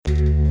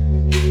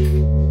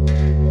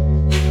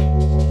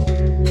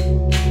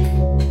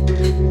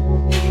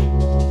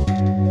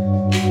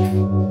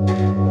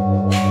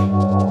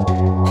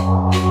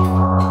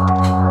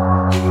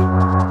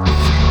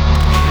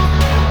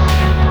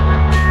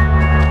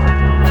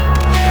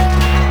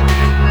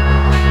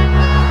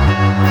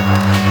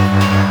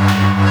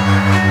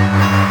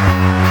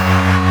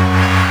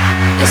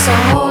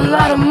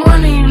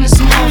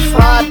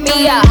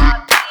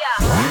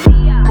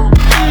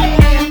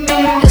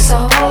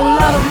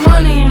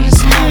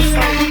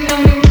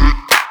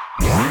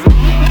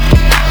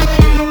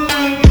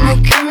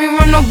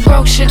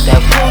shit,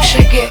 that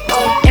bullshit get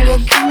old. Ain't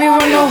gon' keep me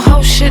run no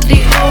hoe shit,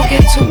 the old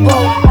get too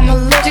bold. I'm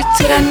allergic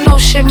to that no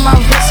shit, my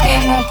wrist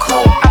game on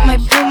cold. I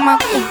might put my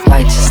cool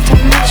bite just to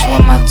mix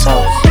with my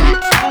toes.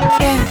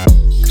 Yeah,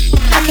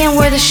 I can't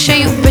wear the shit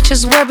you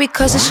bitches wear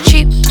because it's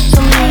cheap to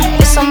me.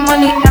 It's some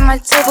money at my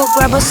table,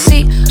 grab a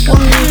seat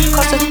with me.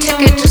 Cost a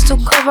ticket just to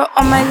cover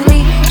all my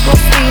legal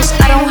fees.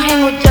 I don't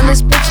hang with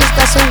jealous bitches,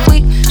 that's a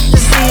weak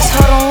disease.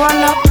 Hold on, run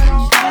up.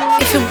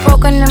 If you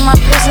broken in my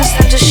business,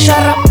 then just shut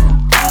up.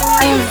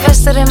 I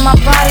invested in my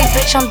body,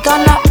 bitch, I'm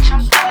done up.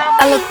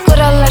 I look good,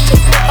 I like to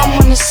fuck, I'm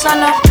when the sun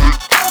up.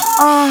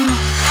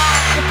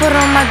 I put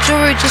on my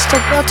jewelry just to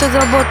go to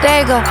the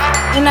bodega.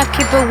 And I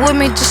keep it with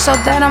me just so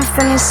that I'm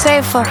feeling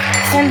safer.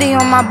 Fendi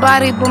on my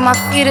body, but my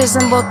feet is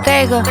in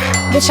Bottega.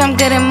 Bitch, I'm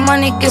getting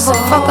money, give a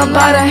fuck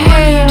about a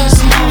hair in this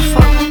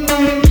motherfucker.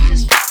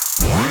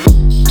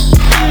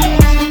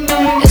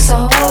 It's a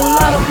whole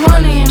lot of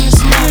money in this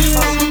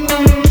motherfucker.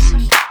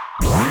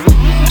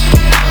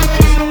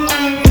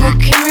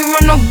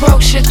 No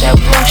broke shit, that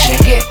broke shit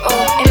get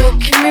old. Ain't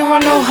gon' keep me run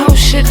no hoe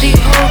shit, the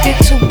hoe get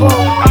too bold.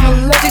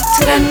 I'm allergic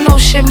to that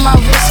no shit, my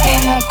wrist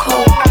game on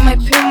cold. I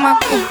might peel my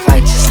cool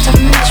bite just to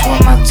mix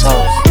with my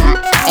toes.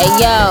 Hey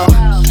yo,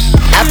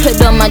 I put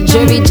on my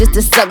jewelry just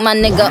to suck my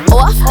nigga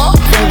off.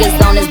 Fingers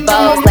on his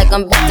balls like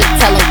I'm about to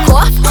tell him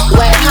cough.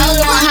 Wait, hold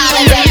on,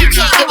 holiday, you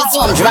can't give it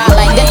to him dry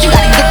like that. You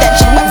gotta get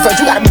that shit wet first,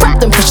 you gotta prep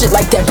them for shit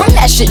like that. Bring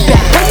that shit back,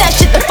 bring that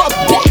shit the fuck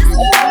back.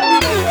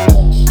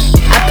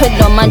 Put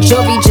on my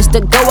jewelry just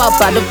to go out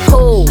by the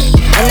pool.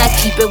 And I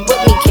keep it with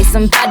me in case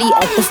somebody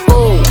at the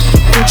fool.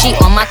 Gucci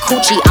on my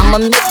coochie, I'ma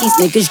make these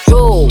niggas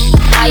drool.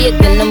 Higher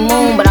than the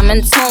moon, but I'm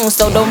in tune,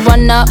 so don't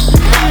run up.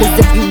 Cause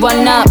if you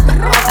run up,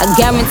 I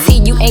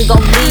guarantee you ain't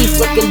gon' leave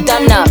looking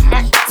done up.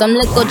 Some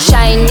little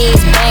Chinese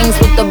bangs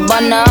with the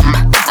bun up.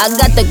 I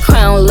got the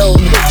crown, little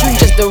bitch, you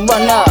just a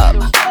run up.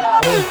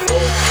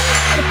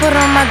 I put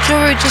on my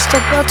jewelry just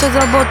to go to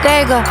the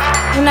bodega.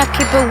 And I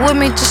keep it with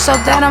me just so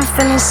that I'm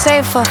feeling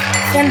safer.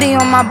 Fendi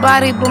on my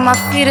body, but my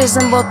feet is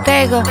in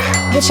Bottega.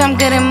 Bitch, I'm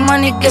getting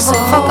money, give a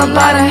fuck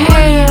about a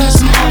hair in this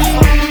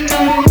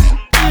motherfucker.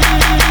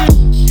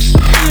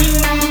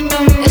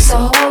 It's a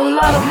whole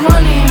lot of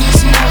money in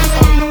this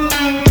motherfucker.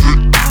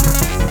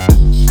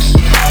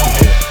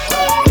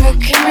 Ain't gon'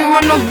 keep me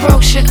run no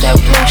broke shit, that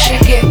broke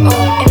shit get old.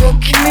 Ain't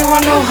gon' keep me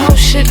run no hoe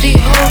shit, the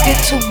hoe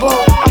get too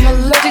bold. I'm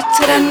allergic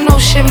to that no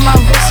shit, my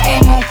wrist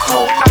game on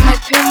cold. I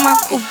might peel my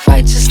cool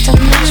bite just to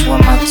mix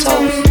with my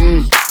toes.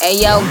 Hey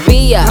yo,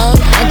 BIA,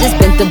 I just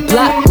been the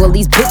block, all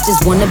these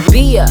bitches wanna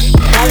be ya.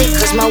 Probably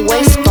cause my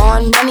waist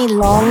gone, money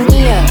long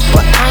near.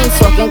 But I ain't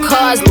talking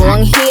cars,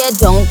 long hair,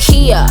 don't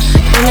care.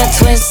 In a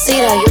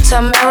twin-seater, you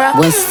Tamara?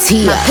 What's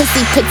Tia? My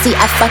pussy pretty,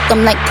 I fuck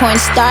them like porn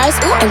stars.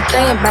 Ooh, and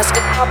playing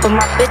basketball, but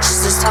my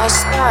bitches is all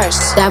stars.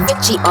 That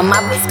Richie on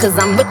my wrist cause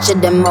I'm richer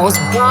than most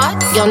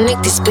broads. Yo, Nick,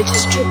 these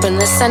bitches trippin',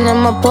 let's send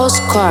them a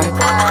postcard.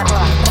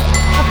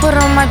 I put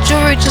on my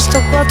jewelry just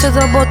to go to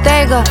the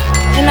bodega.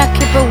 And I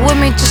keep it with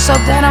me just so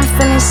that I'm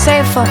feeling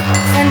safer.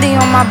 Fendi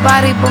on my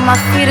body, but my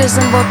feet is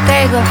in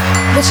Bottega.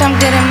 Bitch, I'm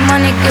getting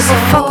money, give a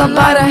fuck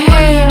about a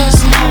hair in this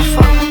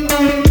motherfucker.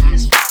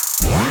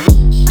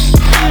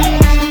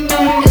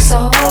 It's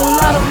a whole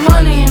lot of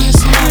money in this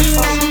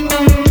motherfucker.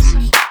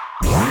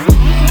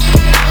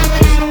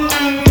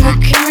 Ain't gon'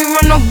 keep me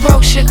run no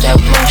broke shit, that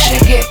broke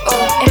shit get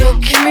old. Ain't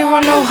gon' keep me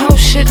run no hoe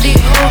shit, the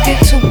hoe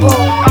get too bold.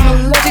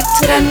 I'm allergic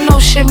to that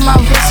no shit, my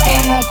wrist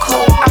game on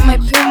cold. I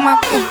might peel my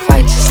cool